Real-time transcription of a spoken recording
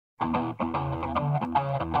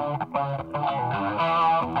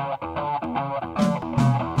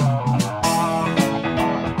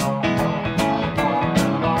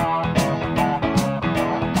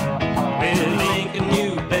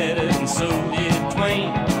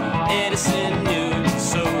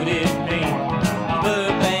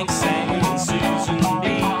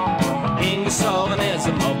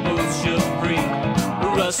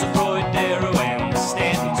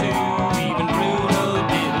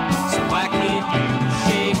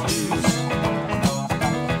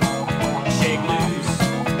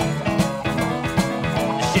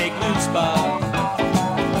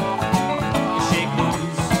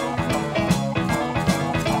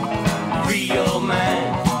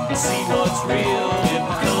real. If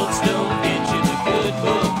the cults don't fit you, the good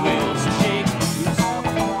book will. So shake loose.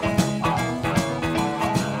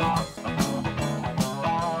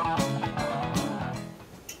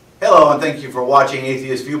 Hello and thank you for watching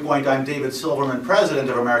Atheist Viewpoint. I'm David Silverman, President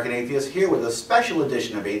of American Atheists, here with a special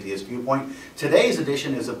edition of Atheist Viewpoint. Today's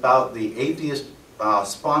edition is about the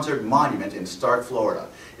Atheist-sponsored monument in Starke, Florida.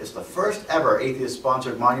 It's the first ever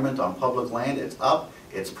Atheist-sponsored monument on public land. It's up,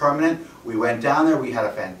 it's permanent. We went down there, we had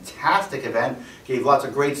a fantastic event, gave lots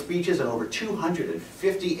of great speeches, and over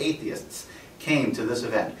 250 atheists came to this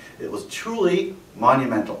event. It was truly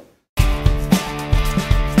monumental.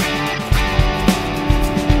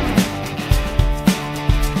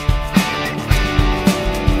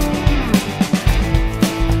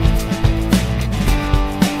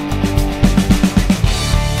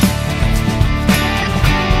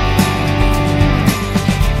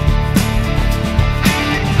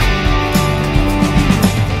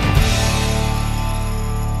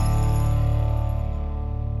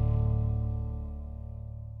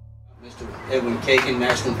 Mr. Edwin Kagan,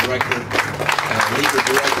 National Director, Legal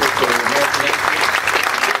Director for American Atheists.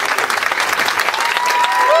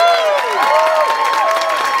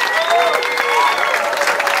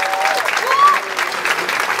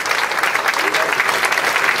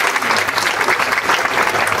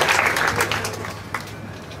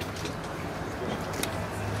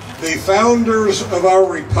 The founders of our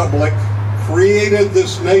republic created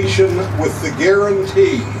this nation with the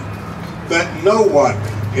guarantee that no one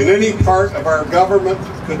in any part of our government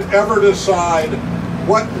could ever decide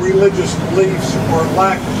what religious beliefs or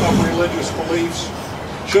lack of religious beliefs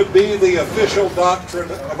should be the official doctrine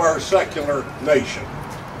of our secular nation.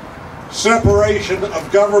 Separation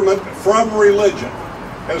of government from religion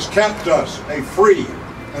has kept us a free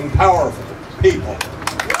and powerful people.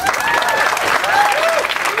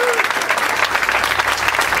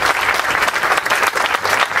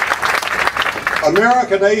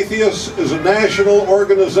 American Atheists is a national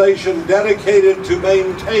organization dedicated to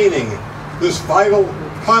maintaining this vital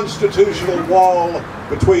constitutional wall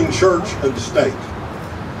between church and state.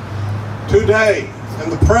 Today, in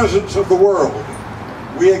the presence of the world,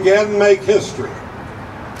 we again make history.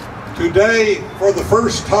 Today, for the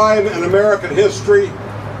first time in American history,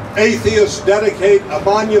 atheists dedicate a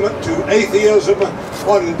monument to atheism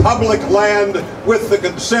on public land with the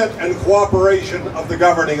consent and cooperation of the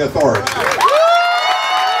governing authorities.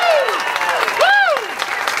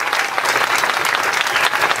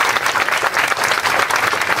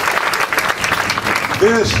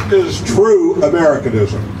 This is true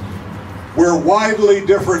Americanism, where widely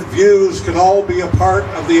different views can all be a part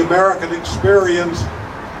of the American experience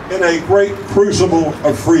in a great crucible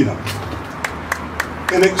of freedom.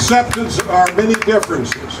 In acceptance of our many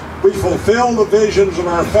differences, we fulfill the visions of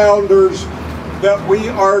our founders that we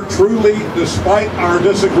are truly, despite our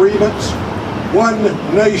disagreements, one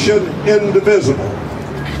nation indivisible.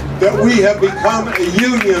 That we have become a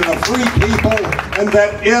union of free people, and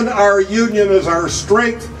that in our union is our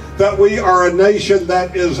strength, that we are a nation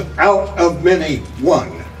that is out of many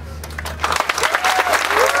one.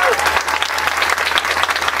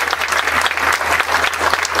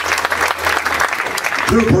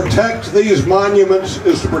 To protect these monuments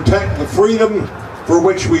is to protect the freedom for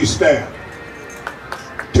which we stand.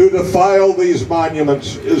 To defile these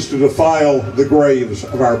monuments is to defile the graves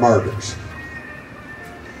of our martyrs.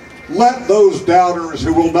 Let those doubters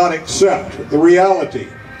who will not accept the reality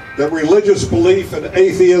that religious belief and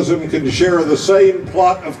atheism can share the same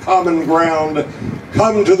plot of common ground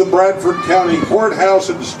come to the Bradford County Courthouse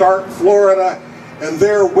in Starke, Florida, and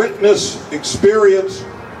there witness, experience,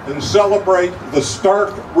 and celebrate the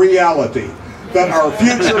stark reality that our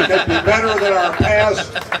future can be better than our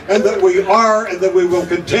past, and that we are and that we will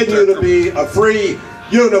continue to be a free,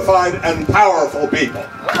 unified, and powerful people.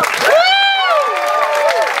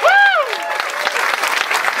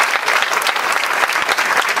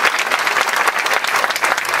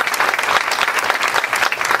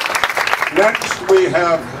 Next, we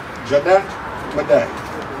have Jeanette Madej.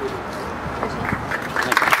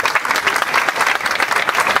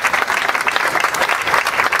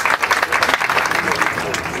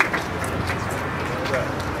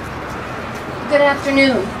 Good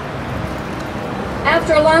afternoon.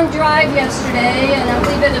 After a long drive yesterday and a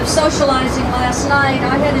wee bit of socializing last night,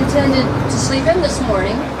 I had intended to sleep in this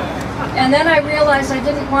morning, and then I realized I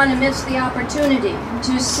didn't want to miss the opportunity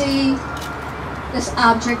to see this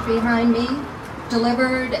object behind me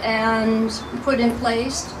delivered and put in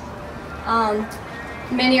place.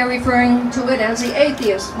 Many are referring to it as the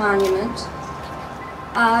Atheist Monument.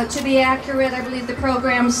 To be accurate, I believe the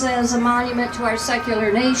program says a monument to our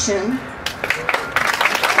secular nation.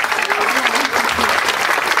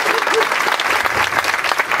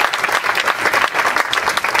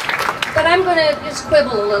 I'm going to just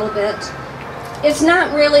quibble a little bit. It's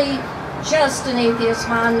not really just an atheist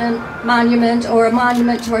monument or a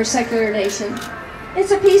monument to our secular nation. It's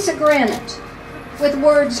a piece of granite with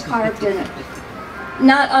words carved in it,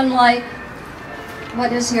 not unlike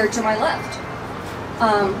what is here to my left.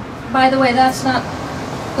 By the way, those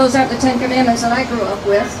aren't the Ten Commandments that I grew up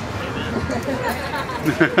with.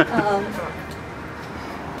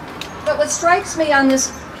 But what strikes me on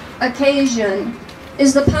this occasion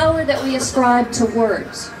is the power that we ascribe to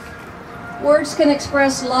words. Words can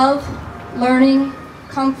express love, learning,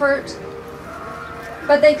 comfort,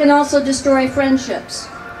 but they can also destroy friendships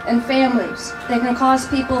and families. They can cost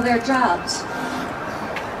people their jobs.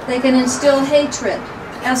 They can instill hatred,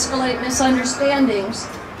 escalate misunderstandings,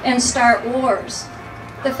 and start wars.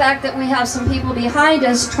 The fact that we have some people behind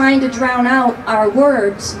us trying to drown out our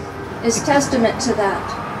words is testament to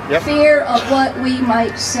that. Yep. Fear of what we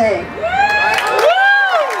might say.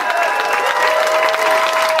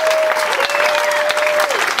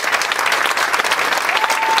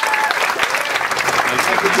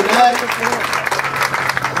 Thank you, Jeanette.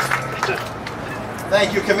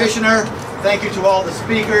 Thank you, Commissioner. Thank you to all the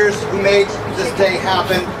speakers who made this day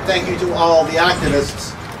happen. Thank you to all the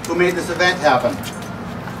activists who made this event happen.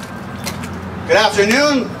 Good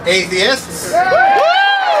afternoon, atheists. Yeah.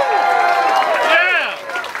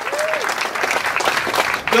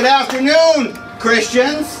 Good afternoon,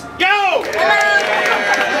 Christians. Go!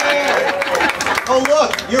 Oh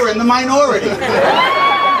look, you're in the minority. Woo!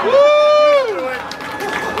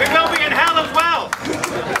 We will be in hell as well.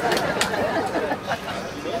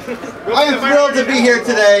 I am thrilled to be here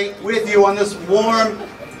today with you on this warm,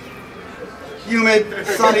 humid,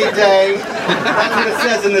 sunny day. That's what it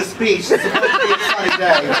says in this speech. It's supposed to be a sunny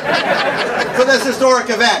day. For this historic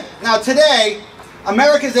event. Now today,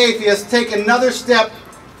 America's atheists take another step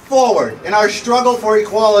forward in our struggle for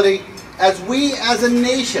equality as we as a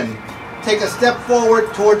nation take a step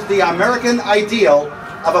forward towards the American ideal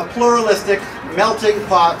of a pluralistic, melting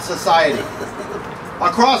pot society.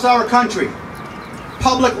 Across our country,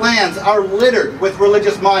 public lands are littered with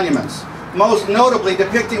religious monuments, most notably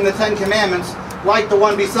depicting the Ten Commandments like the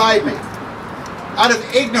one beside me. Out of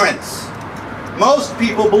ignorance, most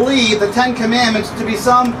people believe the Ten Commandments to be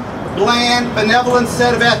some bland, benevolent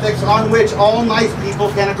set of ethics on which all nice people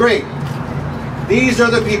can agree. These are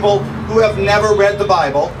the people who have never read the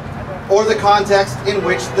Bible or the context in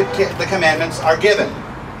which the commandments are given.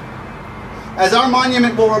 As our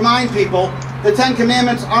monument will remind people, the Ten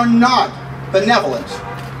Commandments are not benevolent,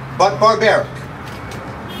 but barbaric.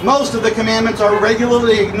 Most of the commandments are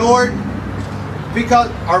regularly ignored because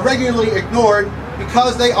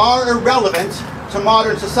they are irrelevant to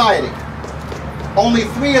modern society. Only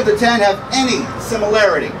 3 of the 10 have any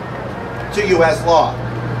similarity to U.S. law.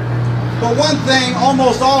 But one thing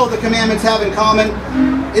almost all of the commandments have in common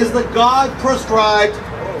is the God-prescribed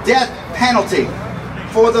death penalty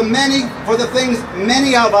for the things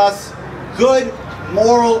many of us good,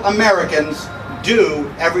 moral Americans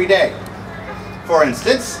do every day. For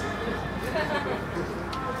instance,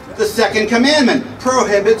 the second commandment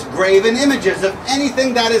prohibits graven images of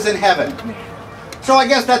anything that is in heaven. So I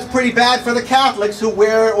guess that's pretty bad for the Catholics who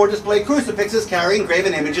wear or display crucifixes carrying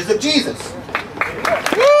graven images of Jesus.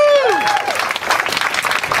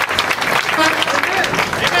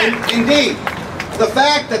 Indeed, the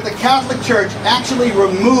fact that the Catholic Church actually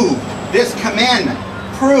removed this commandment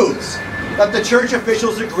proves that the church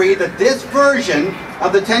officials agree that this version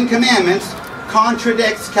of the Ten Commandments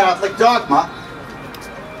contradicts Catholic dogma,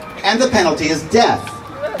 and the penalty is death.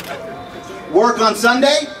 Work on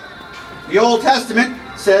Sunday? The Old Testament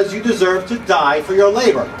says you deserve to die for your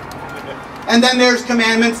labor. And then there's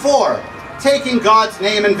Commandment 4, taking God's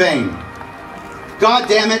name in vain. God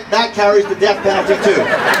damn it, that carries the death penalty too.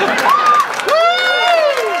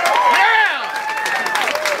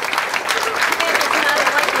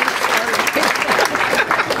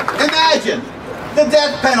 Imagine the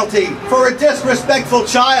death penalty for a disrespectful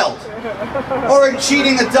child, or a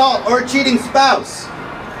cheating adult, or a cheating spouse.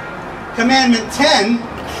 Commandment 10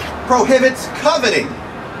 prohibits coveting,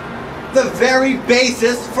 the very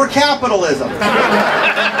basis for capitalism.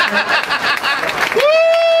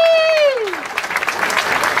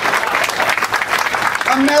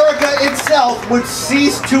 America itself would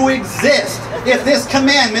cease to exist if this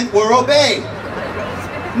commandment were obeyed.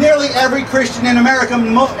 Nearly every Christian in America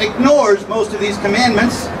ignores most of these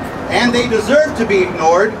commandments, and they deserve to be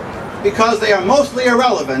ignored because they are mostly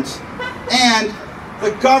irrelevant, and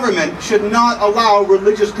the government should not allow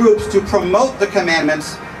religious groups to promote the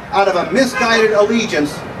commandments out of a misguided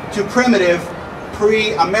allegiance to primitive,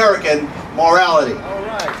 pre-American morality.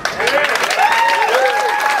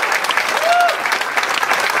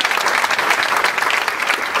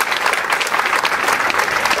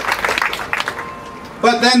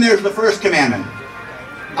 But then there's the first commandment.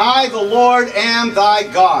 I, the Lord, am thy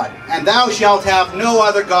God, and thou shalt have no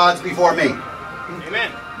other gods before me.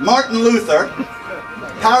 Amen. Martin Luther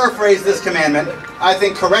paraphrased this commandment, I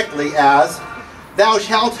think correctly, as, thou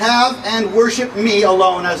shalt have and worship me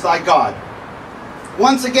alone as thy God.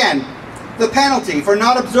 Once again, the penalty for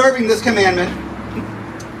not observing this commandment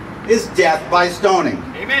is death by stoning.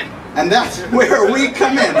 Amen. And that's where we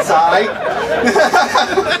come in, Si.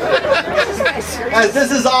 As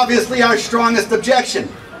this is obviously our strongest objection.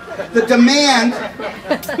 The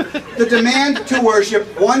demand to worship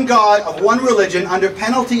one God of one religion under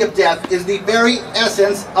penalty of death is the very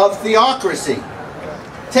essence of theocracy.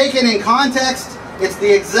 Taken in context, it's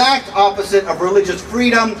the exact opposite of religious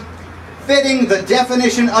freedom, fitting the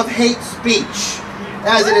definition of hate speech,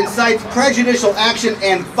 as it incites prejudicial action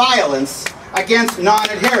and violence against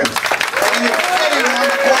non-adherents. And it's sitting on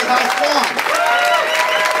the courthouse lawn.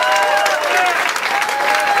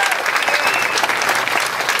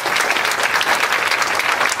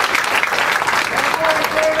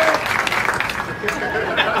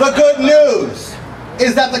 The good news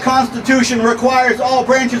is that the Constitution requires all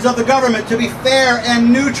branches of the government to be fair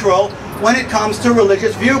and neutral when it comes to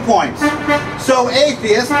religious viewpoints. So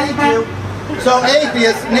atheists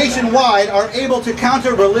nationwide are able to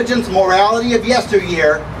counter religion's morality of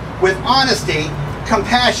yesteryear with honesty,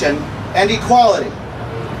 compassion, and equality.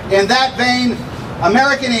 In that vein,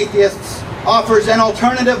 American Atheists offers an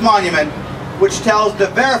alternative monument which tells the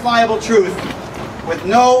verifiable truth with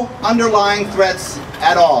no underlying threats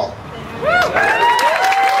at all.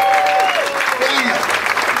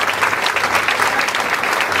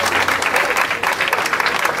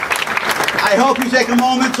 I hope you take a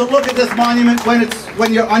moment to look at this monument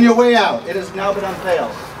when you're on your way out. It has now been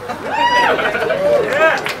unveiled.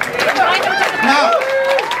 Now,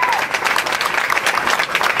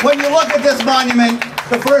 when you look at this monument,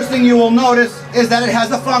 the first thing you will notice is that it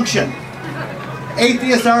has a function.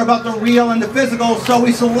 Atheists are about the real and the physical, so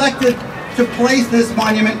we selected to place this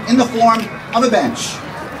monument in the form of a bench,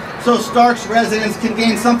 so Starke's residents can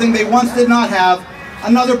gain something they once did not have,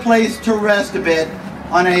 another place to rest a bit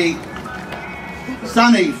on a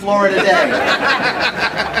sunny Florida day.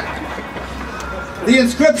 The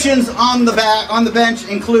inscriptions on the bench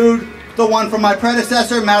include the one from my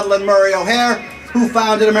predecessor, Madalyn Murray O'Hair, who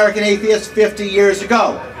founded American Atheists 50 years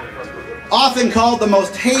ago. Often called the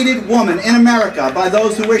most hated woman in America by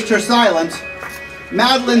those who wished her silent,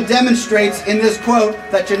 Madalyn demonstrates in this quote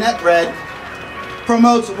that Jeanette read,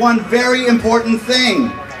 promotes one very important thing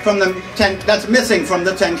that's missing from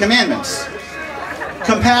the Ten Commandments.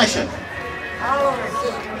 Compassion.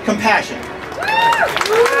 Compassion.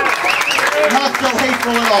 Not so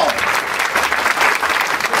hateful at all.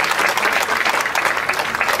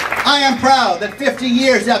 I am proud that 50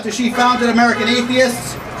 years after she founded American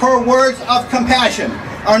Atheists, her words of compassion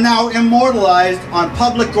are now immortalized on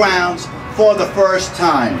public grounds for the first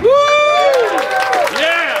time. Woo!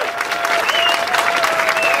 Yeah!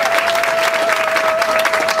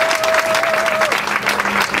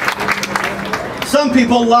 Some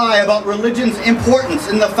people lie about religion's importance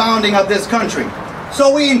in the founding of this country.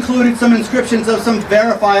 So we included some inscriptions of some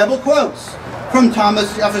verifiable quotes from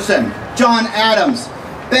Thomas Jefferson, John Adams,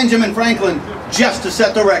 Benjamin Franklin, just to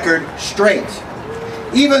set the record straight.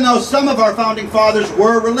 Even though some of our founding fathers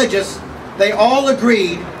were religious, they all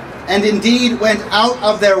agreed and indeed went out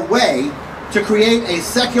of their way to create a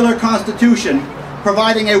secular constitution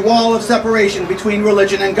providing a wall of separation between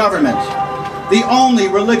religion and government. The only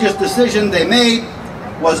religious decision they made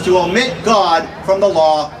was to omit God from the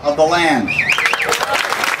law of the land.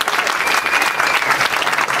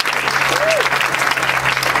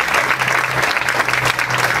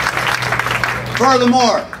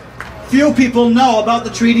 Furthermore, few people know about the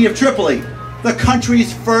Treaty of Tripoli, the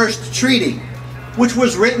country's first treaty, which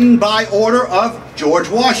was written by order of George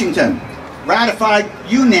Washington, ratified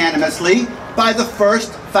unanimously by the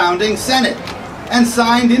first founding Senate, and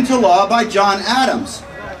signed into law by John Adams,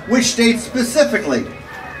 which states specifically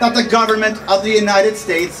that the government of the United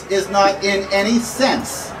States is not in any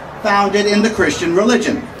sense founded in the Christian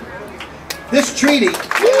religion. This treaty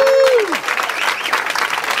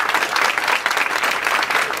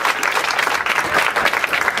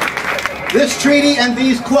and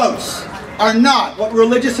these quotes are not what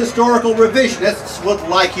religious historical revisionists would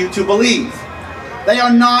like you to believe. They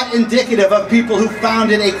are not indicative of people who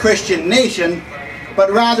founded a Christian nation, but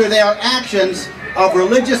rather they are actions of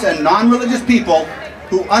religious and non-religious people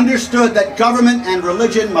who understood that government and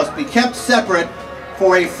religion must be kept separate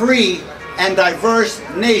for a free and diverse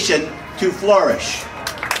nation to flourish.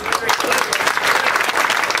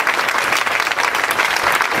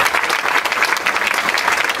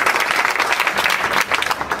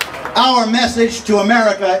 Our message to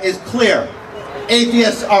America is clear.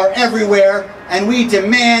 Atheists are everywhere, and we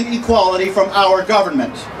demand equality from our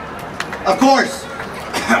government. Of course,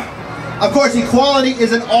 equality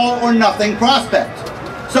is an all-or-nothing prospect.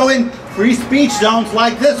 So in free speech zones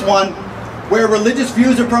like this one, where religious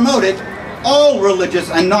views are promoted, all religious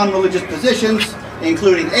and non-religious positions,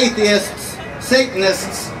 including atheists,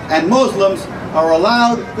 Satanists, and Muslims, are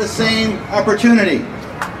allowed the same opportunity.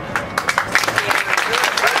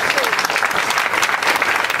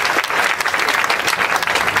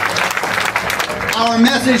 Our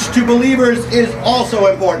message to believers is also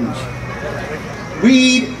important.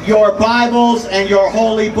 Read your Bibles and your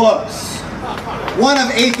holy books. One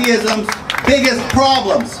of atheism's biggest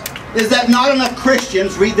problems is that not enough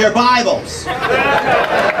Christians read their Bibles. That's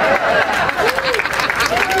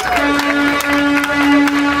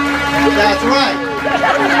right.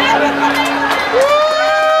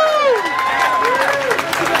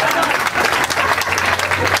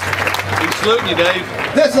 He's saluting you, Dave.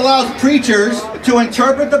 This allows preachers to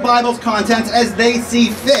interpret the Bible's contents as they see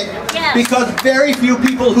fit, because very few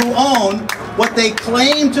people who own what they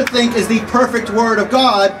claim to think is the perfect Word of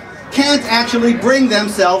God can't actually bring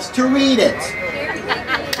themselves to read it.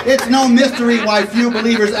 It's no mystery why few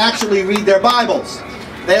believers actually read their Bibles.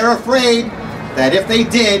 They're afraid that if they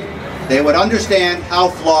did, they would understand how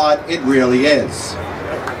flawed it really is.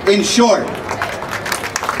 In short,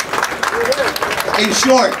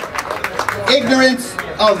 ignorance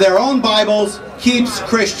of their own Bibles keeps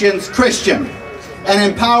Christians Christian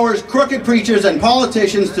and empowers crooked preachers and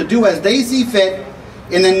politicians to do as they see fit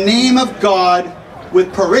in the name of God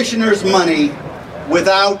with parishioners' money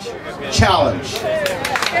without challenge.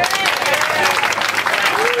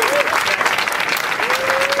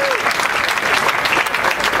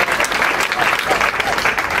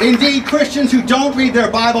 Indeed, Christians who don't read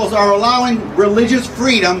their Bibles are allowing religious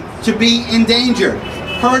freedom to be endangered,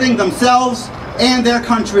 hurting themselves and their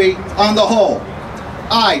country on the whole.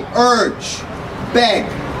 I urge, beg,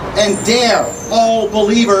 and dare all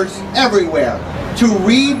believers everywhere to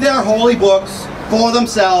read their holy books for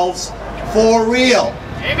themselves, for real.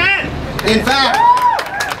 Amen. In fact,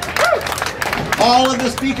 all of the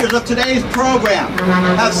speakers of today's program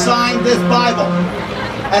have signed this Bible.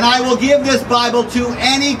 And I will give this Bible to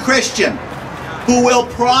any Christian who will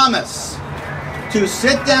promise to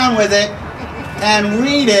sit down with it and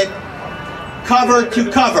read it cover to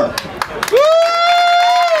cover.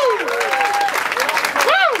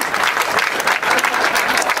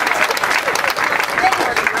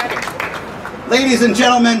 Ladies and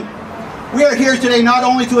gentlemen, we are here today not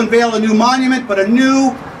only to unveil a new monument, but a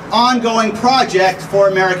new ongoing project for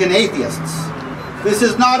American atheists. This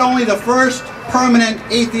is not only the first permanent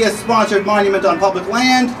atheist-sponsored monument on public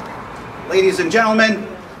land. Ladies and gentlemen,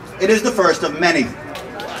 it is the first of many.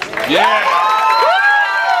 Yeah.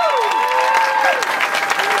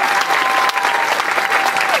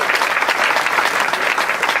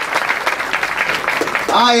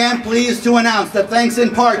 I am pleased to announce that thanks in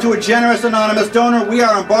part to a generous anonymous donor, we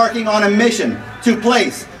are embarking on a mission to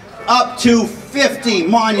place up to 50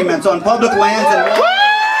 monuments on public lands and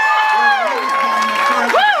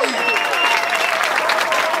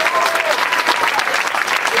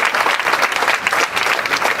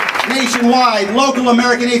nationwide, local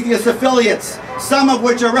American Atheist affiliates, some of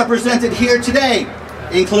which are represented here today,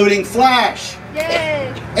 including Flash,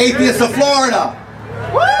 Yay! Atheists of Florida,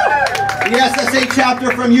 the SSA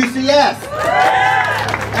chapter from UCF,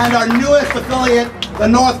 and our newest affiliate, the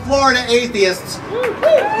North Florida Atheists,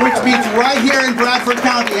 which meets right here in Bradford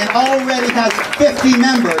County and already has 50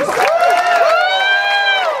 members.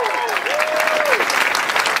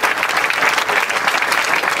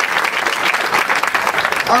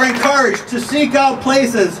 Are encouraged to seek out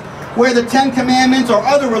places where the Ten Commandments or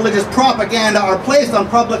other religious propaganda are placed on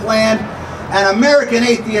public land, and American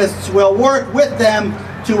atheists will work with them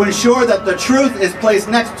to ensure that the truth is placed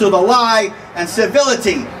next to the lie and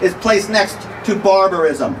civility is placed next to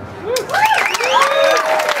barbarism.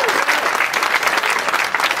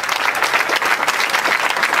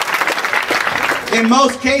 In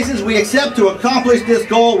most cases, we accept to accomplish this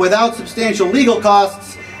goal without substantial legal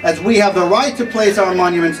costs, as we have the right to place our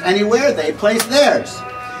monuments anywhere they place theirs.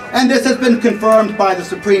 And this has been confirmed by the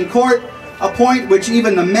Supreme Court, a point which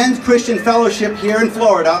even the Men's Christian Fellowship here in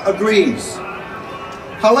Florida agrees.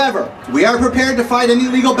 However, we are prepared to fight any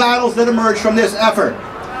legal battles that emerge from this effort.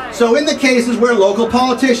 So in the cases where local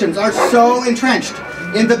politicians are so entrenched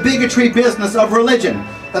in the bigotry business of religion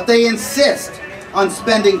that they insist on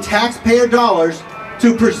spending taxpayer dollars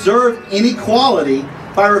to preserve inequality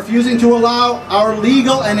by refusing to allow our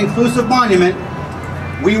legal and inclusive monument,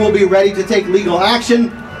 we will be ready to take legal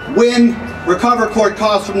action win, recover court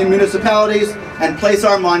costs from the municipalities, and place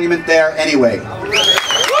our monument there anyway.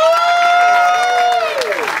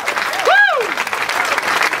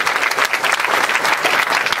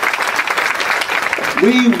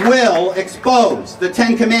 We will expose the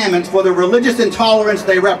Ten Commandments for the religious intolerance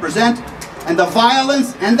they represent and the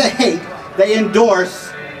violence and the hate they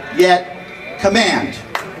endorse yet command.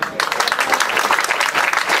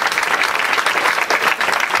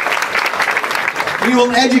 We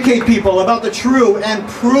will educate people about the true and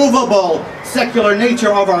provable secular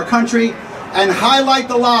nature of our country and highlight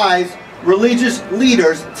the lies religious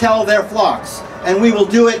leaders tell their flocks. And we will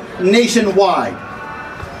do it nationwide.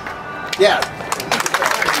 Yeah.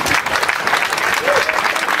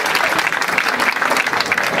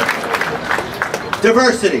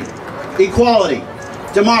 Diversity, equality,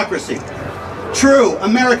 democracy. True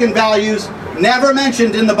American values never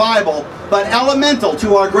mentioned in the Bible, but elemental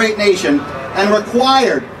to our great nation and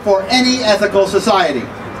required for any ethical society.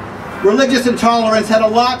 Religious intolerance had a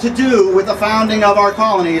lot to do with the founding of our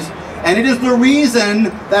colonies, and it is the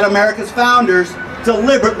reason that America's founders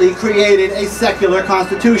deliberately created a secular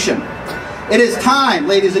constitution. It is time,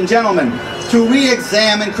 ladies and gentlemen, to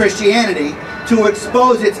re-examine Christianity, to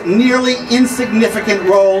expose its nearly insignificant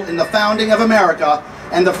role in the founding of America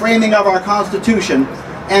and the framing of our Constitution,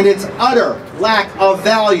 and its utter lack of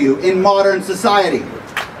value in modern society.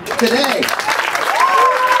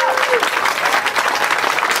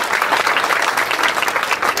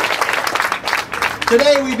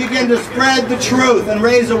 Today we begin to spread the truth and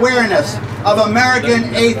raise awareness of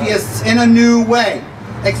American atheists in a new way,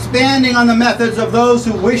 expanding on the methods of those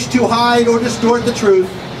who wish to hide or distort the truth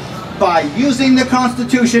by using the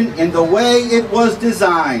Constitution in the way it was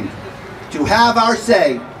designed, to have our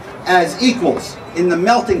say as equals in the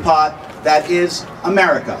melting pot that is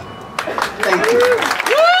America. Thank you.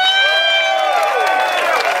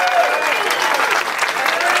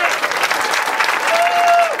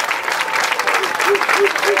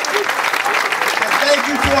 And thank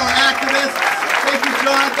you to our activists. Thank you,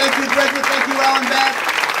 John. Thank you, Bridget. Thank you, Ellen Beth.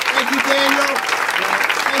 Thank you, Daniel.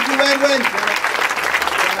 Thank you, Edwin.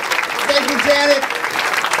 Thank you, Janet.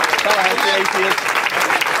 Tallahassee Atheists.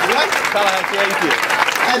 What? Tallahassee Atheists.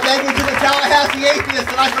 And thank you to the Tallahassee Atheists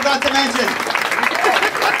that I forgot to mention.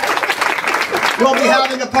 We'll be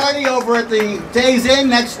having a party over at the Days Inn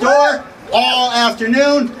next door all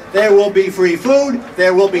afternoon. There will be free food,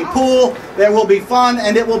 there will be pool, there will be fun,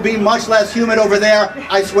 and it will be much less humid over there,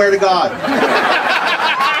 I swear to God.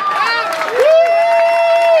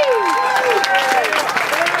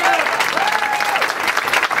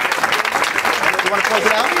 You want to close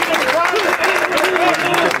it out?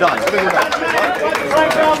 It's done. I think we're done.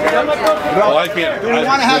 Well, I can't. Do we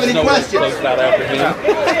want to have any questions?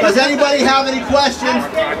 Does anybody have any questions?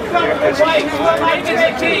 Si,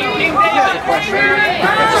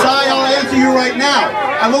 I'll answer you right now.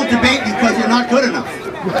 I won't debate you because you're not good enough.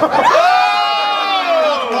 That's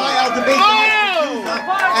why I'll debate you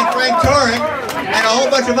and Frank Turek and a whole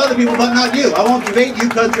bunch of other people, but not you. I won't debate you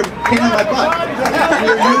because you're a pain in my butt.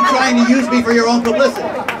 You're trying to use me for your own publicity.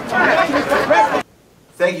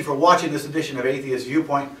 Thank you for watching this edition of Atheist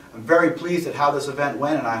Viewpoint. I'm very pleased at how this event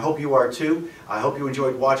went, and I hope you are too. I hope you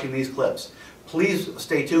enjoyed watching these clips. Please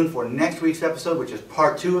stay tuned for next week's episode, which is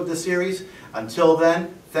part 2 of the series. Until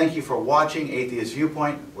then, thank you for watching Atheist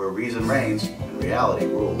Viewpoint, where reason reigns and reality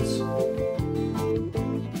rules.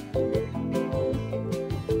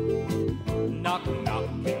 Knock, knock,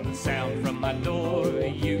 and the sound from my door.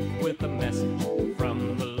 You with a message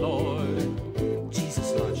from the Lord.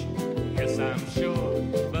 Jesus loves you, yes I'm sure,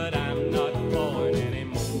 but I'm not born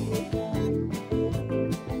anymore.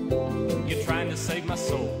 You're trying to save my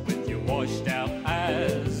soul with your washed out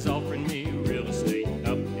eyes, offering me real estate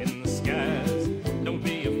up in the skies. Don't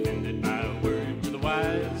be offended by a word to the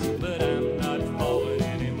wise, but I'm not falling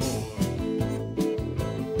anymore.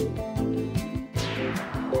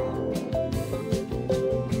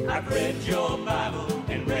 I've read your Bible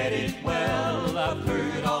and read it well. I've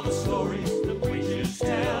heard all the stories the preachers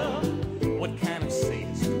tell. What kind of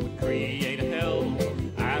saints would create a hell?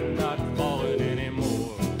 I'm not falling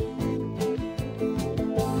anymore.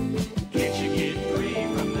 Can't you get free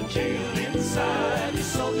from the jail inside? You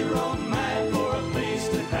sold your own mind for a place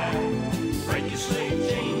to hide. Break your slave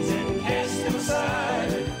chains and cast them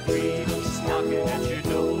aside. Freedom's knocking at your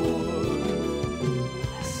door.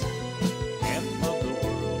 Half of the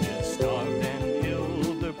world is starved and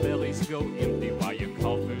ill. Their bellies go empty while your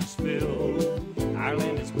coffers fill. Our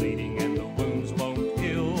land is bleeding and the wounds won't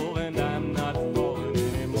heal, and I'm not falling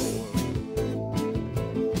anymore.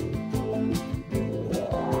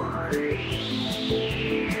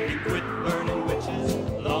 You quit burning witches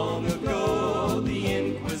long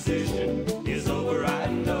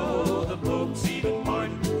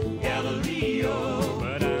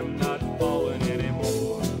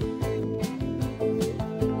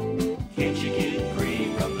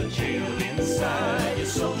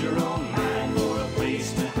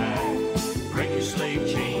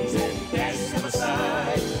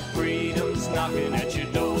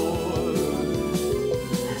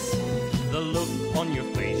on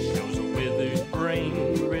your face shows a withered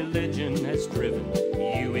brain. Religion has driven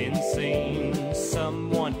you insane.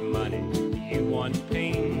 Some want money, you want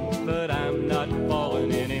pain, but I'm not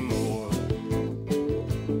falling anymore.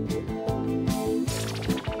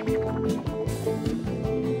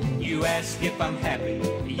 You ask if I'm happy,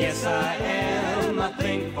 yes I am. I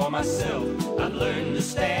think for myself, I've learned to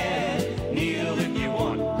stand. Kneel if you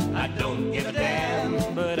want, I don't give a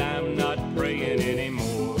damn, but I'm not praying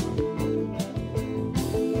anymore.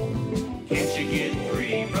 Can't you get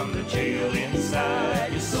free from the jail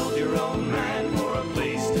inside? You sold your own mind for a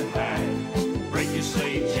place to hide. Break your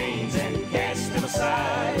slave chains and cast them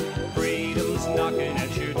aside. Freedom's knocking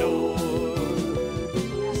at your door.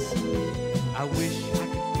 I wish I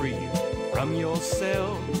could free you from your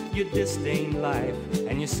cell. You disdain life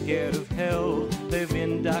and you're scared of hell. They've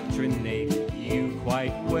indoctrinated you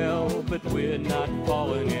quite well, but we're not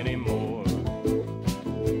falling anymore.